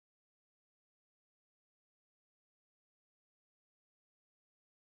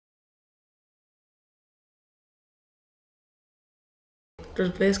There's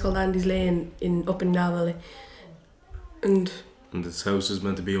a place called Andy's Lane up in Galway. And this house is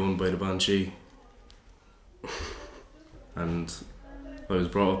meant to be owned by the Banshee. And I was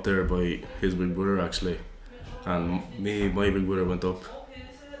brought up there by his big brother actually. And my big brother went up.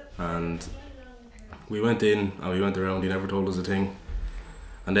 And we went in and we went around, he never told us a thing.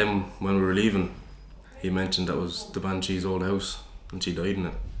 And then when we were leaving, he mentioned that was the Banshee's old house and she died in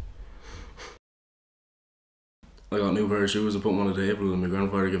it. I got a new pair of shoes and put them on the table and my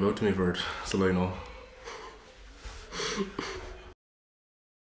grandfather gave out to me for it, so I know.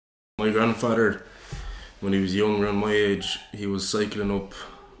 My grandfather, when he was young, around my age, he was cycling up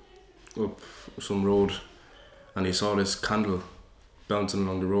some road and he saw this candle bouncing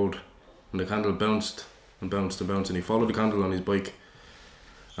along the road, and the candle bounced and bounced and bounced, and he followed the candle on his bike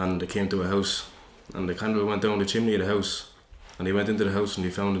and it came to a house, and the candle went down the chimney of the house, and he went into the house and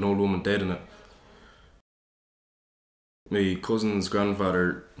he found an old woman dead in it. My cousin's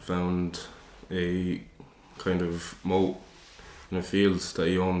grandfather found a kind of moat in a field that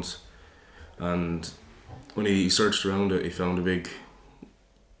he owns, and when he searched around it he found a big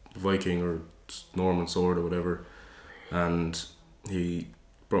Viking or Norman sword or whatever, and he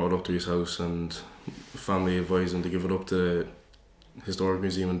brought it up to his house and the family advised him to give it up to the Historic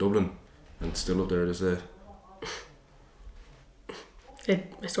Museum in Dublin, and it's still up there this day.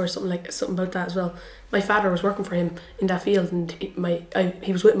 My story's something about that as well. My father was working for him in that field, and he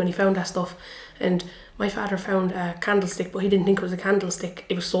was with him when he found that stuff. And my father found a candlestick, but he didn't think it was a candlestick.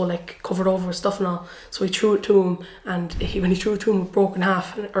 It was so like covered over with stuff and all. So he threw it to him, and when he threw it to him, it broke in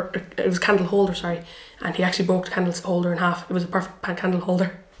half. Or it was a candle holder, sorry. And he actually broke the candle holder in half. It was a perfect candle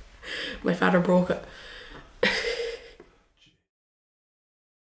holder. My father broke it.